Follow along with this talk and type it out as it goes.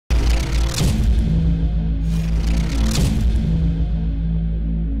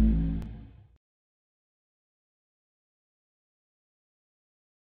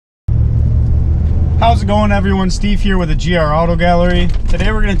How's it going, everyone? Steve here with the GR Auto Gallery.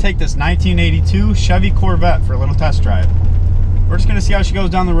 Today we're going to take this 1982 Chevy Corvette for a little test drive. We're just going to see how she goes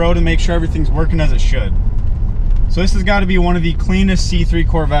down the road and make sure everything's working as it should. So this has got to be one of the cleanest C3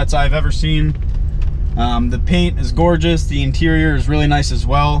 Corvettes I've ever seen. The paint is gorgeous. The interior is really nice as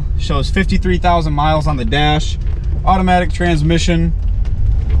well. Shows 53,000 miles on the dash. Automatic transmission.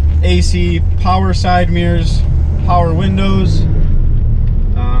 AC, power side mirrors, power windows.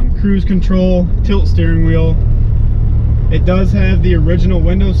 Cruise control, tilt steering wheel. It does have the original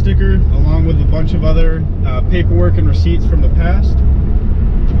window sticker along with a bunch of other paperwork and receipts from the past.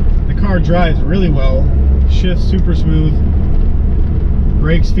 The car drives really well, shifts super smooth,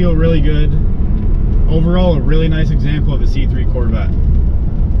 brakes feel really good. Overall, a really nice example of a C3 Corvette.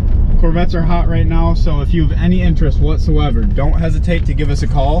 Corvettes are hot right now, so if you have any interest whatsoever, don't hesitate to give us a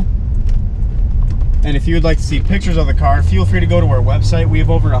call. And if you would like to see pictures of the car, feel free to go to our website. We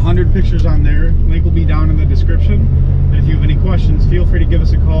have over 100 pictures on there. Link will be down in the description. And if you have any questions, feel free to give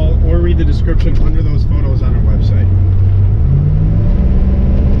us a call or read the description under those photos on our website.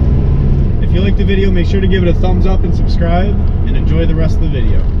 If you liked the video, make sure to give it a thumbs up and subscribe, and enjoy the rest of the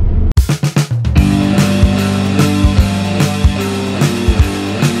video.